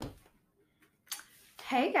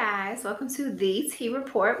Hey guys, welcome to the Tea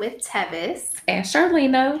Report with Tevis. And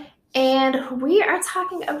Shirlena. And we are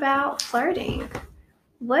talking about flirting.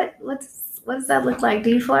 What does that look like? Do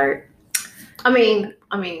you flirt?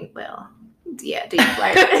 Well, yeah, do you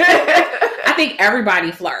flirt? I think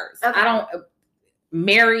everybody flirts. Okay. I don't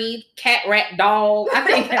married, cat, rat, dog. I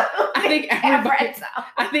think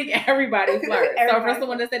everybody flirts. So for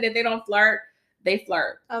someone to say that they don't flirt, they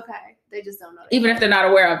flirt. Okay. They just don't know. Even if they're not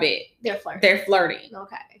aware of it. They're flirting. They're flirting.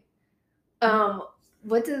 Okay.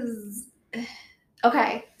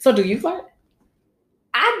 Okay. So do you flirt?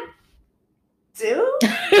 I do.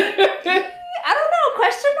 I don't know,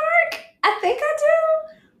 question mark? I think I do,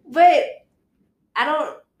 but I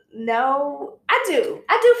don't know. I do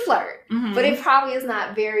flirt, but it probably is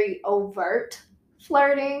not very overt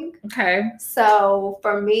flirting. Okay. So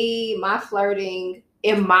for me, my flirting,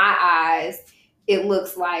 in my eyes, it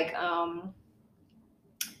looks like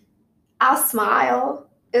I'll smile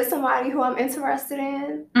at somebody who I'm interested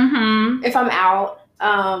in. If I'm out,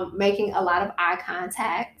 making a lot of eye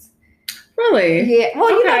contact. Really? Yeah. Well,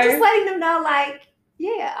 just letting them know, like,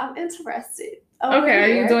 yeah, I'm interested. Okay. Are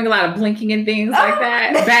you doing a lot of blinking and things like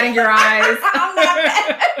that? Batting your eyes? I'm not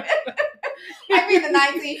I'm in the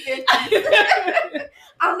 1950s.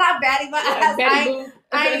 I'm not batting my eyes.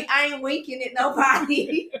 I ain't winking at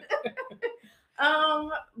nobody.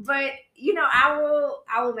 But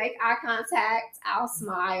I will make eye contact. I'll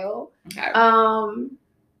smile. Okay.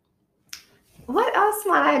 What else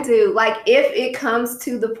might I do? Like if it comes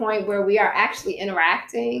to the point where we are actually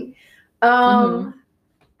interacting, I'm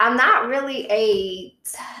not really a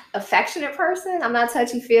affectionate person. I'm not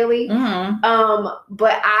touchy-feely.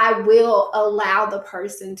 But I will allow the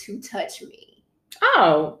person to touch me.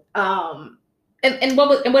 Oh. And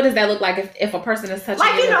what does that look like if a person is touching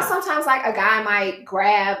you? Like, sometimes like a guy might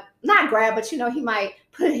not grab, but he might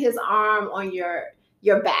put his arm on your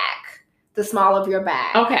back, the small of your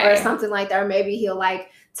back. Okay. Or something like that. Or maybe he'll like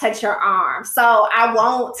touch your arm. So I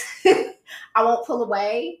won't pull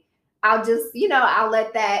away. I'll just,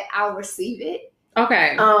 I'll receive it.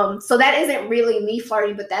 Okay. So that isn't really me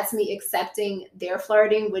flirting, but that's me accepting their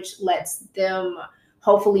flirting, which lets them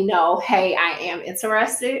hopefully know, hey, I am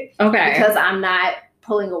interested. Okay. Because I'm not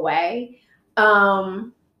pulling away.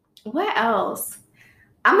 What else?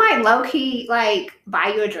 I might low-key like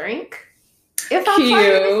buy you a drink if I'm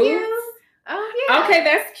flirting with you. Oh yeah. Okay,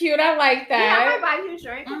 that's cute. I like that. Yeah, I might buy you a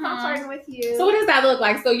drink if I'm flirting with you. So what does that look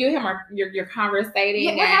like? So you and him you're conversating.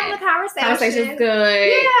 Yeah, we're having a conversation. Conversation's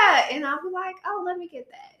good. Yeah, and I'll be like, oh, let me get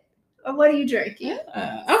that. Or what are you drinking?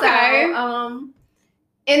 Okay. So,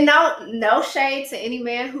 and no shade to any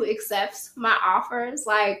man who accepts my offers.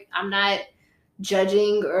 Like, I'm not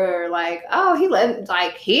judging or like, oh, he ain't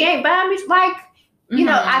buying me. Like,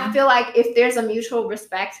 I feel like if there's a mutual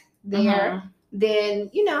respect there,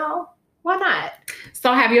 then, why not?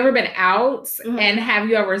 So have you ever been out and have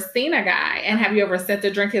you ever seen a guy and have you ever sent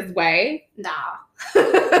a drink his way? No.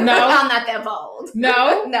 No? I'm not that bold.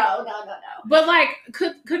 No? No. But like,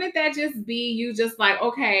 couldn't that just be you just like,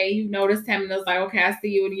 okay, you noticed him and it was like, okay, I see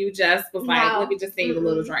you, and you just was like, let me just send you a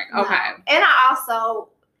little drink. Okay. No. And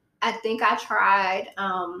I think I tried,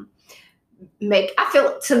 I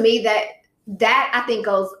feel to me that I think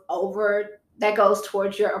that goes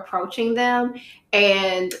towards your approaching them.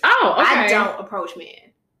 And I don't approach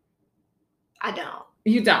men. I don't.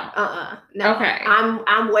 You don't? No. Okay.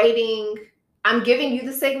 I'm waiting. I'm giving you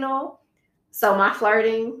the signal. So my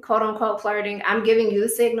flirting, quote unquote flirting, I'm giving you the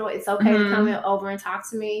signal. It's okay to come over and talk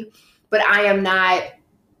to me. But I'm not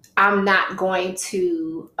going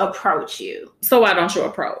to approach you. So why don't you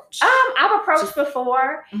approach? I've approached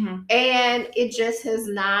before and it just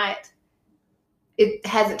it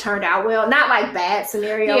hasn't turned out well. Not like bad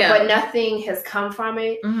scenario, but nothing has come from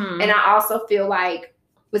it. And I also feel like,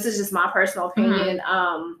 this is just my personal opinion,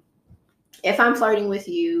 if I'm flirting with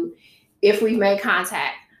you, if we've made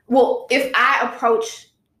contact, well, if I approach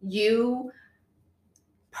you,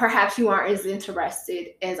 perhaps you aren't as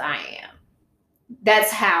interested as I am.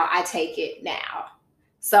 That's how I take it now.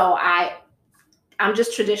 So I'm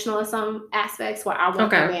just traditional in some aspects where I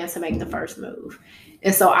want the man to make the first move.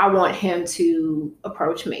 And so I want him to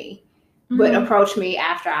approach me, but approach me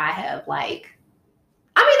after I have not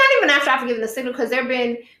even after I've given the signal, because there have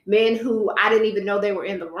been men who I didn't even know they were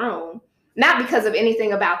in the room, not because of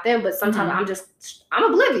anything about them, but sometimes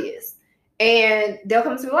I'm oblivious. And they'll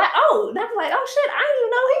come to me like, oh, and I'm like, oh shit, I didn't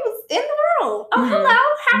even know he was in the room. Oh, hello,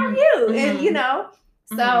 how are you? And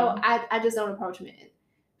so I just don't approach men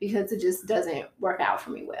because it just doesn't work out for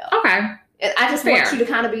me well. Okay. And I just want you to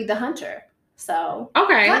kind of be the hunter. So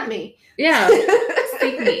hunt me. Yeah.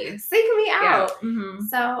 Seek me. Seek me out. Yeah.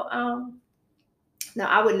 So No,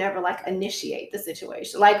 I would never like initiate the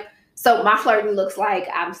situation. Like, so my flirting looks like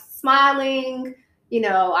I'm smiling,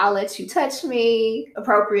 I'll let you touch me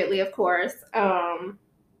appropriately, of course.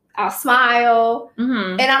 I'll smile.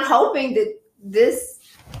 Mm-hmm. And I'm hoping that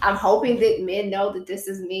men know that this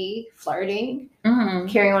is me flirting, mm-hmm.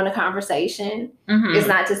 carrying on the conversation. Mm-hmm. It's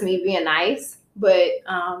not just me being nice, but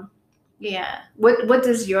yeah. What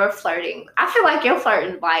does your flirting? I feel like your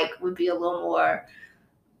flirting like would be a little more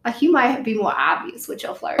like you might be more obvious with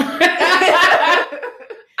your flirting.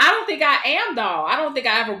 I don't think I am though. I don't think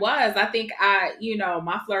I ever was. I think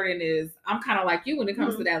my flirting is, I'm kind of like you when it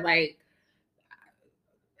comes to that. Like,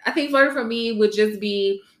 I think flirting for me would just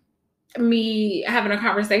be me having a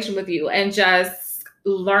conversation with you and just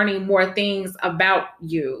learning more things about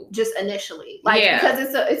you. Just initially. Like, because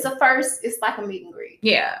it's a first, it's like a meet and greet.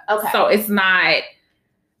 Yeah. Okay. So it's not,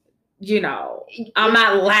 I'm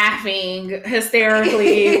not laughing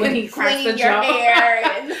hysterically when he cracks the joke.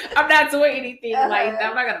 I'm not doing anything like that.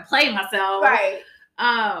 I'm not gonna play myself. Right.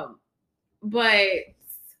 But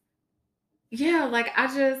yeah, like I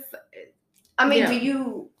mean,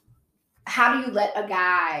 how do you let a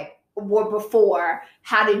guy, or before,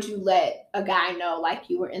 how did you let a guy know like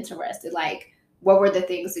you were interested? Like, what were the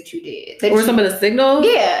things that you did? Some of the signals?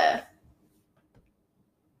 Yeah.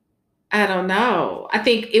 I don't know. I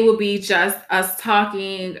think it would be just us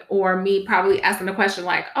talking, or me probably asking a question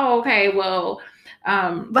like, oh, okay, well.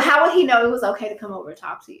 But how would he know it was okay to come over and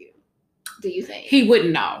talk to you? Do you think? He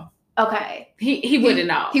wouldn't know. Okay. He wouldn't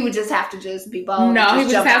know. He would just have to just be bold. No, he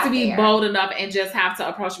would just have to be bold enough and just have to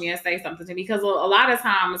approach me and say something to me. Because a lot of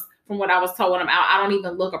times, from what I was told when I'm out, I don't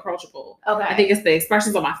even look approachable. Okay. I think it's the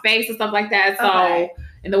expressions on my face and stuff like that. So,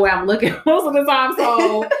 and the way I'm looking most of the time.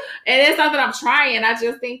 So, and it's not that I'm trying. I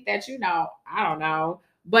just think that, I don't know.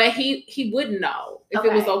 But he wouldn't know if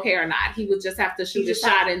it was okay or not. He would just have to shoot a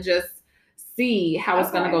shot and just see how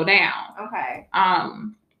it's going to go down. Okay.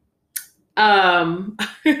 And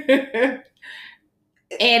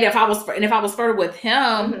if I was flirting with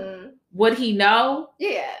him, would he know?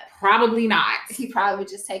 Yeah. Probably not. He probably would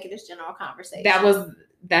just take it as general conversation.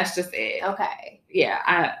 That's just it. Okay.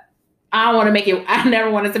 Yeah. I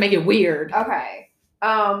never wanted to make it weird. Okay.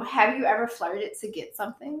 Have you ever flirted to get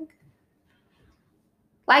something?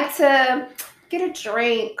 Like to get a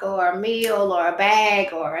drink or a meal or a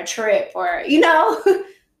bag or a trip or,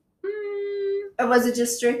 Or was it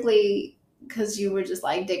just strictly because you were just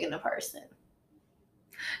like digging the person?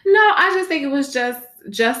 No, I just think it was just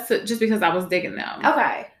because I was digging them.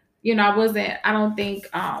 Okay. I don't think,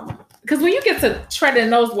 because when you get to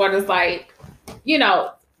treading those waters, like,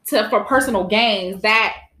 for personal gains,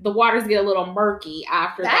 that the waters get a little murky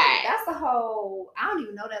after that. That's the whole, I don't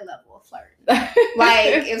even know that level of flirting.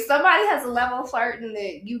 Like, if somebody has a level of flirting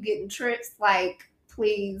that you getting trips, like,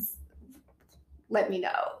 please let me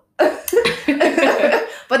know.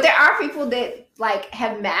 But there are people that like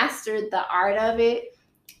have mastered the art of it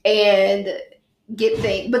and get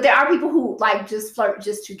things. But there are people who like just flirt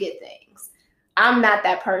just to get things. I'm not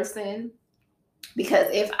that person, because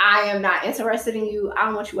if I am not interested in you, I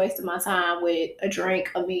don't want you wasting my time with a drink,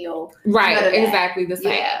 a meal. Right, exactly the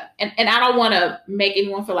same. Yeah. And I don't want to make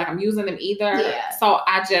anyone feel like I'm using them either. Yeah. So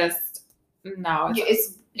I just it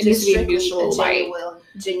needs to be a mutual,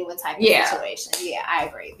 genuine type of situation. Yeah, I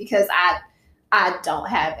agree, because I don't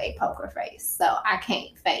have a poker face, so I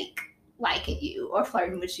can't fake liking you or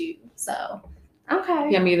flirting with you. So, okay.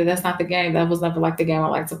 Yeah, me either. That's not the game. That was never like the game I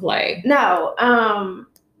like to play. No.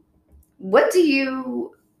 What do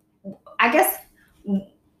you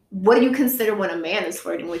consider when a man is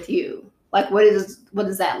flirting with you? Like, what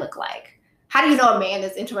does that look like? How do you know a man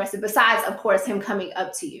is interested, besides, of course, him coming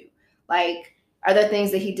up to you? Like, are there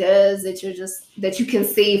things that he does that you can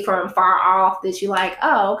see from far off that you're like,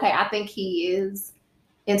 oh, okay, I think he is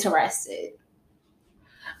interested?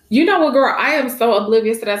 You know what, girl? I am so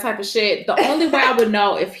oblivious to that type of shit. The only way I would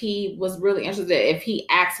know if he was really interested, if he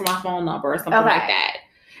asked for my phone number or something like that.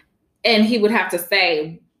 And he would have to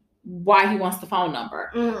say why he wants the phone number.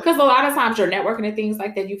 Because a lot of times you're networking and things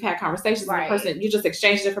like that. You've had conversations with a person. You just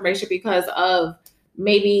exchange information because of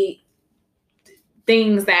maybe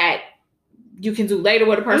things that you can do later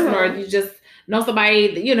with a person, or you just know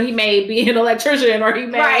somebody, he may be an electrician, or he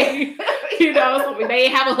may, he may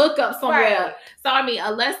have a hookup somewhere. Right. So, I mean,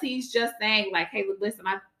 unless he's just saying like, hey, listen,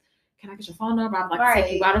 can I get your phone number? I'd like to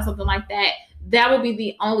take you out or something like that. That would be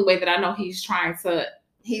the only way that I know he's trying to,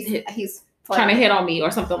 he's trying to hit on me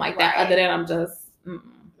or something like that. Other than I'm just,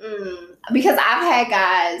 because I've had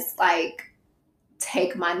guys like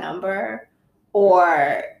take my number,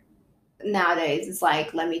 or nowadays it's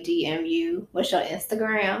like, let me DM you, what's your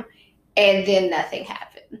Instagram? And then nothing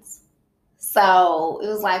happens. So it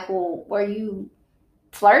was like, well, were you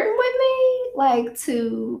flirting with me? I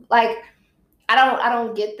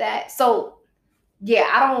don't get that. So yeah,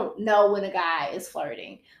 I don't know when a guy is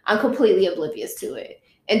flirting. I'm completely oblivious to it.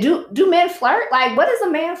 And do men flirt? Like, what does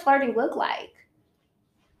a man flirting look like?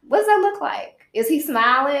 What does that look like? Is he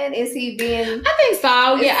smiling? Is he being? I think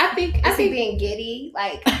so. Yeah, I think. Is he being giddy,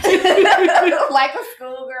 like like a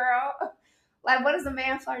schoolgirl? Like, what does a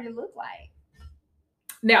man flirting look like?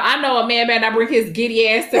 Now I know a man better not bring his giddy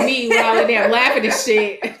ass to me while in there laughing and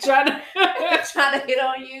shit, trying to hit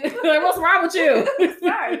on you. Like, what's wrong with you?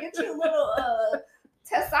 Sorry, get you a little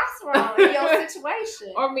testosterone in your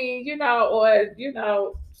situation. I mean, or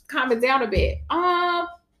calm it down a bit. I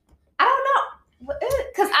don't know,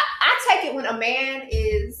 because I take it when a man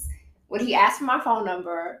when he asks for my phone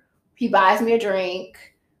number, he buys me a drink.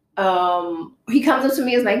 He comes up to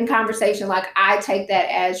me as making conversation. Like, I take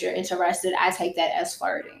that as you're interested. I take that as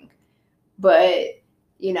flirting. But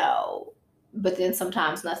but then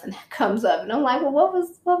sometimes nothing comes up, and I'm like, well, what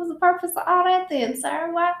was the purpose of all that then,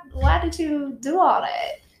 sir? Why did you do all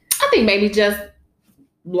that? I think maybe just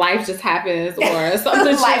life just happens, or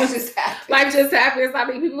something. Life just happens. I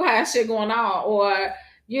mean, people have shit going on, or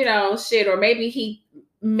shit, or maybe he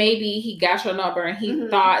got your number and he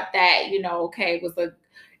thought that okay,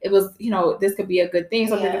 it was, this could be a good thing,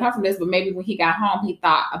 something to come from this. But maybe when he got home, he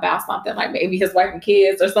thought about something like maybe his wife and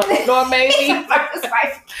kids or something, or maybe,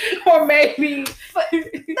 or maybe, but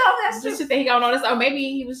no, that's just shit that he got on this. Or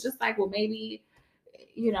maybe he was just like, well, maybe,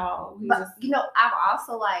 I've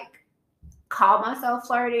also called myself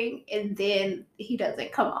flirting, and then he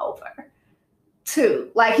doesn't come over too.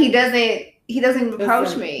 Like, he doesn't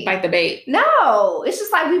approach me. Bite the bait. No, it's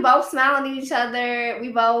just like we both smiling at each other.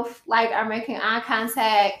 We both are making eye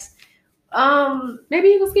contact. Maybe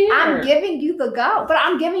he was scared. I'm giving you the go, but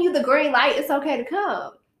I'm giving you the green light. It's okay to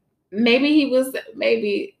come. Maybe he was.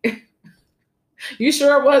 Maybe. You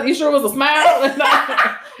sure it was? You sure it was a smile?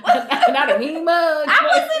 not a mean mug. I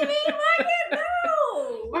wasn't mean mugging. No.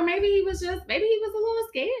 Or maybe he was a little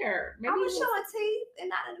scared. Maybe I was showing teeth and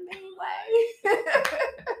not in a mean way.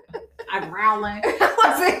 I'm growling.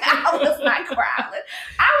 I was not growling.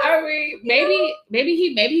 I mean, maybe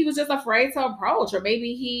he was just afraid to approach, or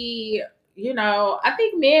maybe he, I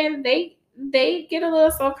think men, they get a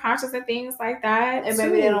little self-conscious and things like that. And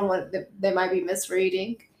maybe they don't want, they might be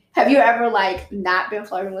misreading. Have you ever not been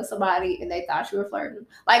flirting with somebody and they thought you were flirting?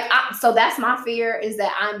 So that's my fear, is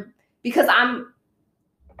that I'm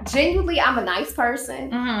genuinely, I'm a nice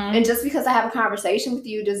person. Mm-hmm. And just because I have a conversation with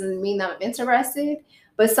you doesn't mean I'm interested.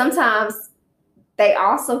 But sometimes they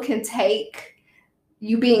also can take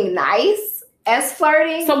you being nice as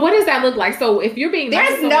flirting. So what does that look like? So if you're being nice,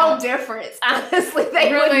 there's no difference. Honestly,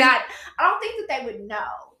 they would not. I don't think that they would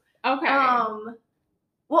know. Okay.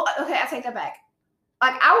 Well, okay, I take that back.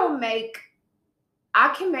 I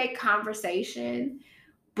can make conversation,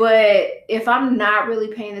 but if I'm not really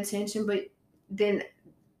paying attention, then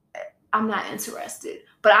I'm not interested.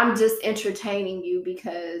 But I'm just entertaining you,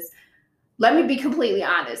 because let me be completely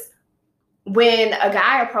honest. When a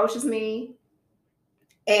guy approaches me,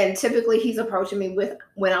 and typically he's approaching me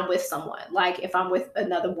when I'm with someone, like if I'm with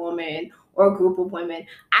another woman or a group of women,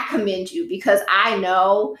 I commend you, because I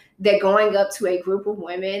know that going up to a group of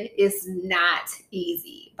women is not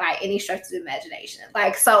easy by any stretch of the imagination.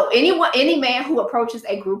 So any man who approaches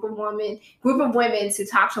a group of women to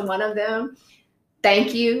talk to one of them,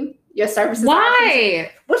 thank you. Your service is why?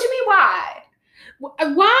 What do you mean why?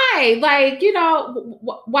 Why?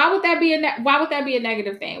 Why would that be a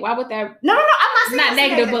negative thing? Why would that? No, I'm not saying not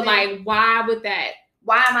negative, but why would that?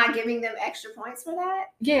 Why am I giving them extra points for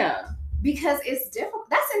that? Yeah. Because it's difficult.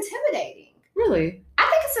 That's intimidating. Really? I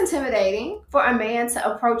think it's intimidating for a man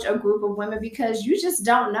to approach a group of women, because you just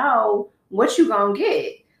don't know what you're going to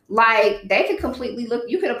get. They could completely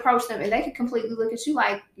you could approach them and they could completely look at you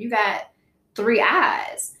like you got 3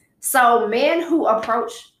 eyes. So men who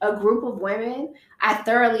approach a group of women, I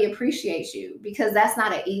thoroughly appreciate you, because that's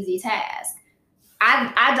not an easy task.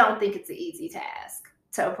 I don't think it's an easy task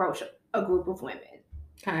to approach a group of women.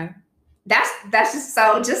 Okay. That's just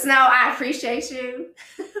so. Just know I appreciate you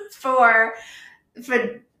for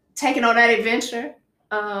taking on that adventure.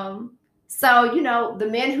 So the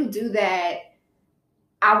men who do that,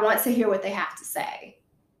 I want to hear what they have to say,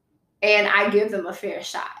 and I give them a fair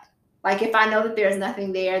shot. If I know that there's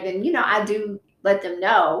nothing there, then I do let them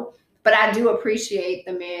know. But I do appreciate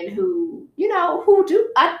the men who do.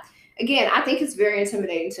 I think it's very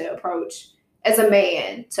intimidating to approach. As a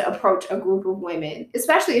man, to approach a group of women,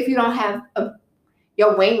 especially if you don't have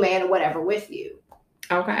your wingman or whatever with you.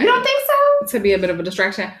 Okay. You don't think so? To be a bit of a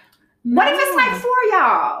distraction. What if it's 4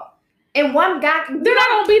 y'all? And one guy, they're not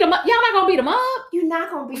gonna beat them up. Y'all not gonna beat them up. You're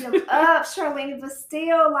not gonna beat them up, Shirlene, but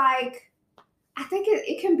still, like, I think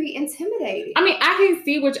it can be intimidating. I mean, I can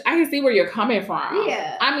see where you're coming from.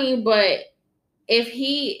 Yeah. I mean, but if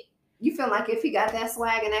you feel like if he got that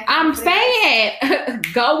swag and that I'm saying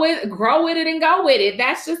grow with it and go with it.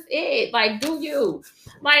 That's just it. Like, do you?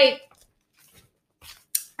 Like,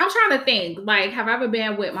 I'm trying to think, like, have I ever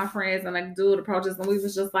been with my friends and like dude approaches and we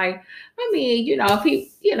was just like, I mean, if he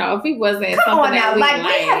wasn't come something on now, that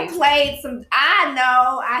we have played some.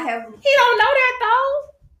 I have. He don't know that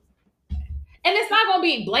though, and it's not gonna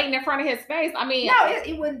be blatant in front of his face. I mean, no,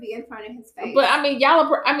 it wouldn't be in front of his face. But I mean,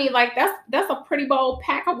 like that's a pretty bold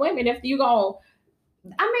pack of women. If you gonna,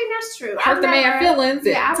 I mean, that's true. Hurt the man's feelings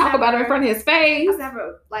and talk about him in front of his face. I've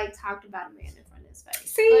never like talked about a man in front of his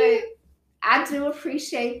face. See. But I do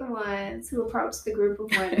appreciate the ones who approach the group of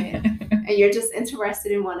women and you're just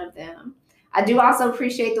interested in one of them. I do also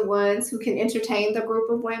appreciate the ones who can entertain the group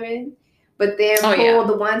of women, but then pull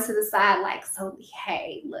the one to the side like, so,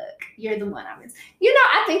 hey, look, you're the one I'm in.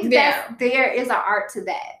 I think that there is an art to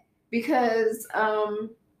that because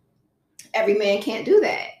every man can't do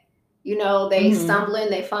that. They stumbling,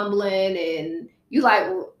 they fumbling, and you like,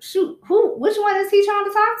 well, shoot, which one is he trying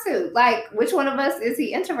to talk to? Like, which one of us is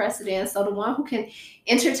he interested in? So the one who can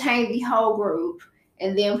entertain the whole group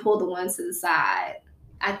and then pull the one to the side,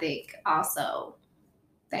 I think also,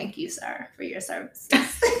 thank you, sir, for your services.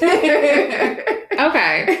 Okay.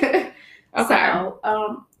 So,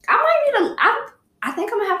 I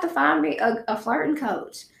think I'm going to have to find me a flirting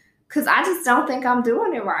coach because I just don't think I'm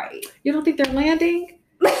doing it right. You don't think they're landing?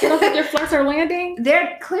 You don't think your flirts are landing?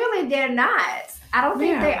 They're not. I don't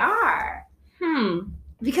think they are.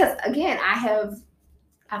 Because again, I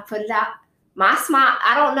put it out. My smile,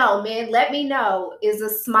 I don't know, man. Let me know. Is a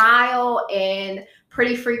smile and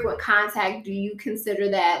pretty frequent contact, do you consider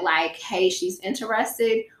that like, hey, she's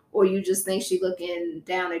interested, or you just think she's looking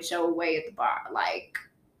down at your way at the bar? Like,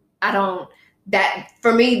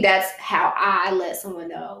 for me, that's how I let someone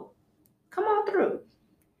know, come on through.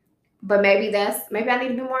 But maybe I need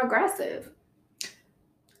to be more aggressive.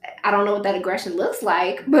 I don't know what that aggression looks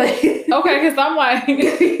like, but okay, because I'm like,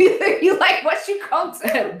 you like what you come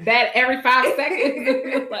to that every 5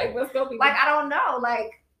 seconds. Like, what's going on? Like, I don't know.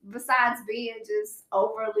 Like, besides being just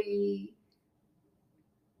overly,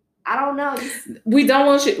 I don't know. We don't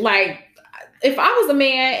want you. Like, if I was a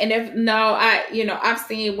man, and I've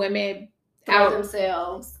seen women out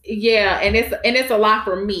themselves. Yeah, and it's a lot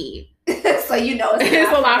for me. So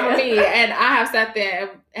it's a lot for me, and I have sat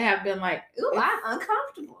there and have been like, ooh, I'm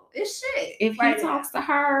uncomfortable. It's shit. If he talks to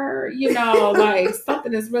her, like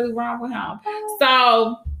something is really wrong with him.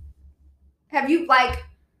 So, have you I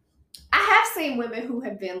have seen women who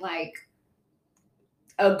have been like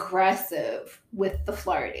aggressive with the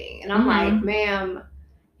flirting, and I'm like, ma'am,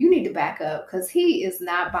 you need to back up because he is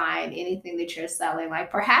not buying anything that you're selling.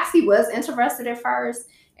 Like, perhaps he was interested at first,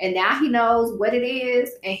 and now he knows what it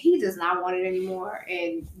is, and he does not want it anymore,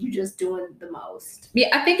 and you just doing the most. Yeah,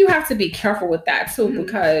 I think you have to be careful with that too,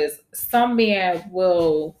 because some men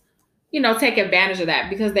will, take advantage of that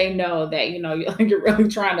because they know that, you're really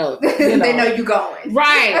trying to, they know you're going.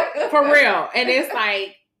 Right, for real. And it's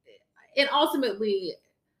like, and ultimately,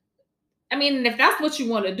 I mean, if that's what you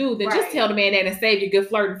want to do, then just tell the man that and save your good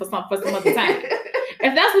flirting for some other time.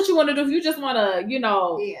 If that's what you want to do, if you just want to,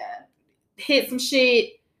 hit some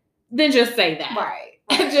shit, then just say that. Right.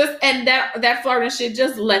 And that flirting shit,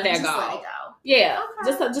 just let that go. Let it go. Yeah.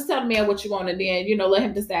 Okay. Just tell the man what you want, and then, let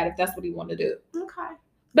him decide if that's what he want to do. Okay.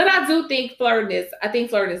 But I do think flirting is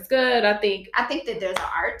good. I think that there's an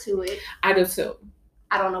art to it. I do too.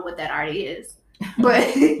 I don't know what that art is. But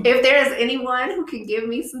if there is anyone who can give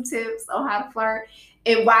me some tips on how to flirt,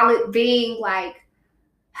 and while it being like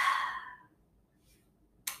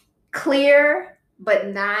clear but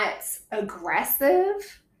not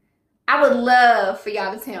aggressive, I would love for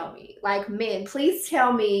y'all to tell me. Like, men, please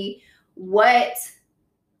tell me what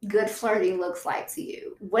good flirting looks like to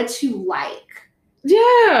you, what you like.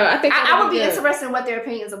 Yeah, I think I would be interested in what their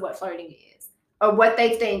opinions of what flirting is, or what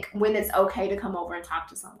they think when it's okay to come over and talk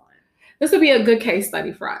to someone. This would be a good case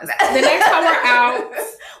study for us. The next time we're out,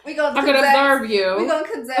 I'm going to observe you. We're going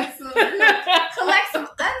to collect some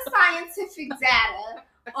unscientific data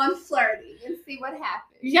on flirting and see what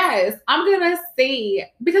happens. Yes, I'm going to see.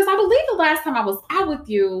 Because I believe the last time I was out with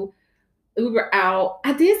you, we were out.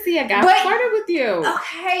 I did see a guy flirted with you.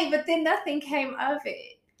 Okay, but then nothing came of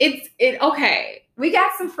it. Okay. We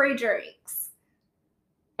got some free drinks.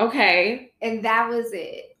 Okay. And that was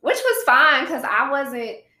it. Which was fine because I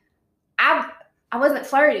wasn't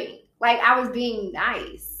flirting. Like, I was being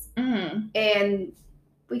nice. Mm-hmm. And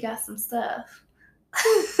we got some stuff.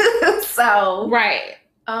 So right.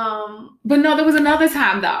 But no, there was another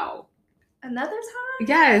time though. Another time?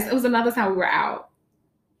 Yes, it was another time we were out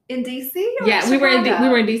in DC. Yeah, we were in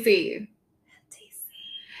DC.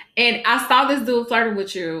 And I saw this dude flirting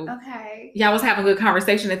with you. Okay. Y'all was having a good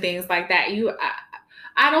conversation and things like that.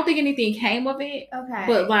 I don't think anything came of it. Okay.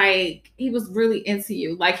 But like he was really into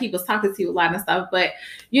you. Like he was talking to you a lot and stuff. But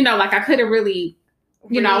like I couldn't really,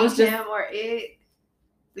 I was just him or it.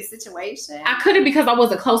 The situation. I couldn't because I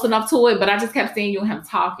wasn't close enough to it, but I just kept seeing you and him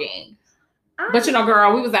talking. But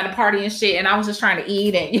girl, we was at a party and shit, and I was just trying to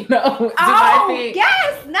eat and do my thing.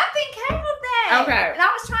 Yes, nothing came of that. Okay, and I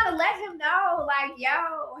was trying to let him know, like,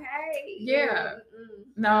 yo, hey, yeah,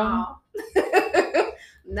 no,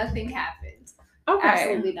 nothing happened. Okay,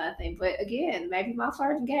 absolutely nothing. But again, maybe my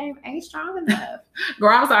flirting game ain't strong enough.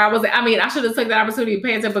 Girl, I'm sorry. I should have took that opportunity to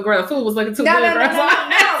pay attention, but girl, the food was looking too good. No,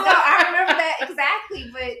 I remember that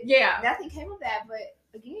exactly. But yeah, nothing came of that. But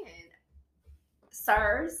again,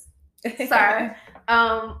 sirs. Sir,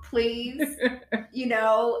 please,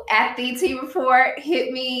 at the T report,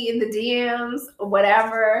 hit me in the DMs or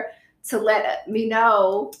whatever to let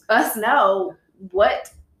us know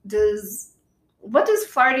what does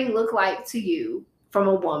flirting look like to you from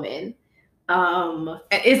a woman? And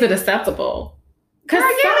is it acceptable? Girl, yeah,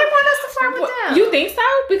 they want us to flirt with them. You think so?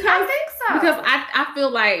 Because I think so. Because I feel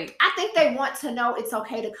like I think they want to know it's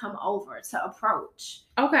okay to come over to approach.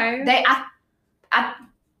 Okay.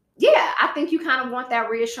 I think you kind of want that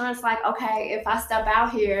reassurance, like, okay, if I step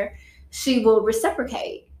out here, she will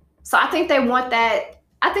reciprocate. So I think they want that.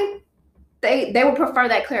 I think they would prefer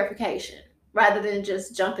that clarification rather than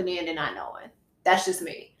just jumping in and not knowing. That's just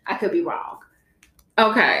me. I could be wrong.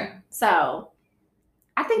 Okay. So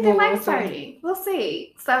I think they like flirting. We'll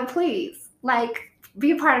see. So please,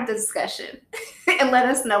 be a part of the discussion and let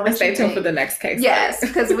us know what you think. Stay tuned for the next case. Yes,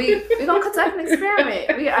 because we're going to conduct an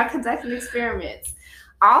experiment. We are conducting experiments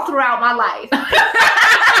all throughout my life.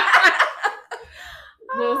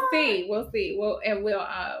 We'll see. We'll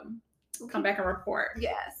come back and report.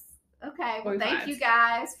 Yes. Okay. Well, thank you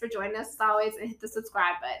guys for joining us as always, and hit the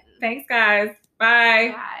subscribe button. Thanks, guys.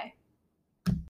 Bye. Bye.